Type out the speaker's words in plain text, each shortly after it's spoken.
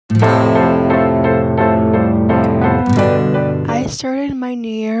I started my new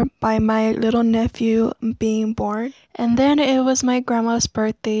year by my little nephew being born, and then it was my grandma's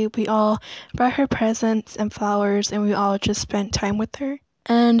birthday. We all brought her presents and flowers, and we all just spent time with her.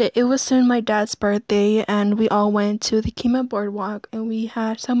 And it was soon my dad's birthday, and we all went to the Kima Boardwalk, and we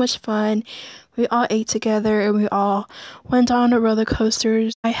had so much fun. We all ate together, and we all went on roller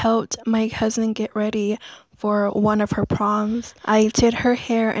coasters. I helped my cousin get ready for one of her proms. I did her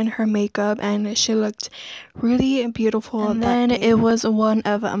hair and her makeup, and she looked really beautiful. And then it was one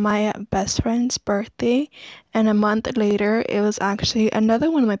of my best friend's birthday, and a month later, it was actually another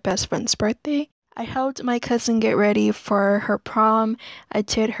one of my best friend's birthday. I helped my cousin get ready for her prom. I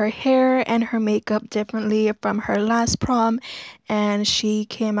did her hair and her makeup differently from her last prom, and she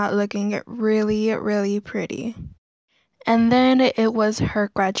came out looking really, really pretty. And then it was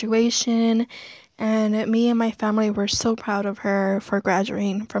her graduation, and me and my family were so proud of her for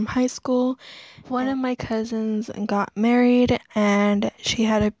graduating from high school. One of my cousins got married, and she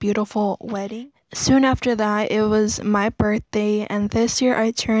had a beautiful wedding. Soon after that, it was my birthday, and this year I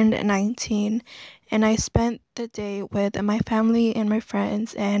turned 19, and I spent the day with my family and my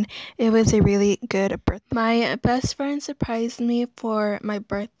friends, and it was a really good birthday. My best friend surprised me for my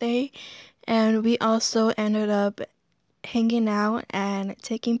birthday, and we also ended up hanging out and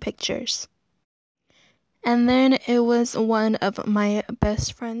taking pictures. And then it was one of my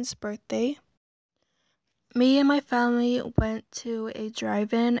best friend's birthday. Me and my family went to a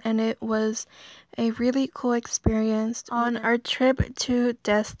drive-in, and it was a really cool experience. On our trip to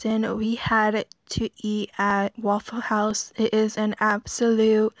Destin, we had to eat at Waffle House. It is an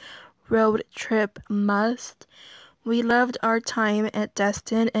absolute road trip must. We loved our time at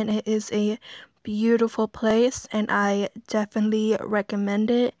Destin, and it is a beautiful place, and I definitely recommend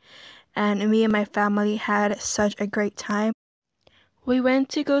it. And me and my family had such a great time. We went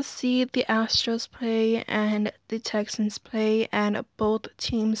to go see the Astros play and the Texans play, and both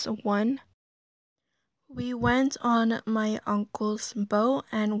teams won. We went on my uncle's boat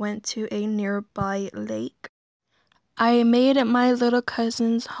and went to a nearby lake. I made my little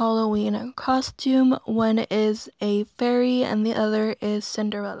cousin's Halloween costume. One is a fairy and the other is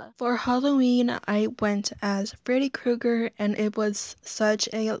Cinderella. For Halloween, I went as Freddy Krueger, and it was such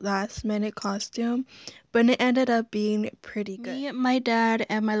a last-minute costume, but it ended up being pretty good. Me, my dad,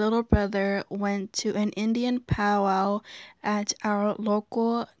 and my little brother went to an Indian powwow at our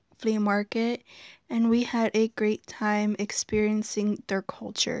local flea market, and we had a great time experiencing their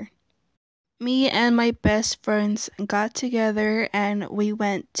culture. Me and my best friends got together and we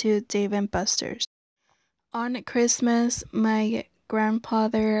went to Dave & Buster's. On Christmas, my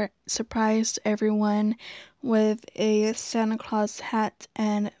grandfather surprised everyone with a Santa Claus hat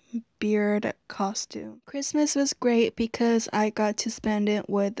and beard costume. Christmas was great because I got to spend it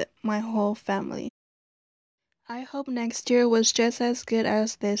with my whole family. I hope next year was just as good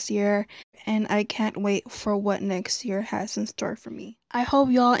as this year, and I can't wait for what next year has in store for me. I hope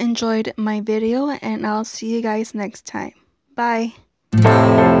y'all enjoyed my video, and I'll see you guys next time. Bye!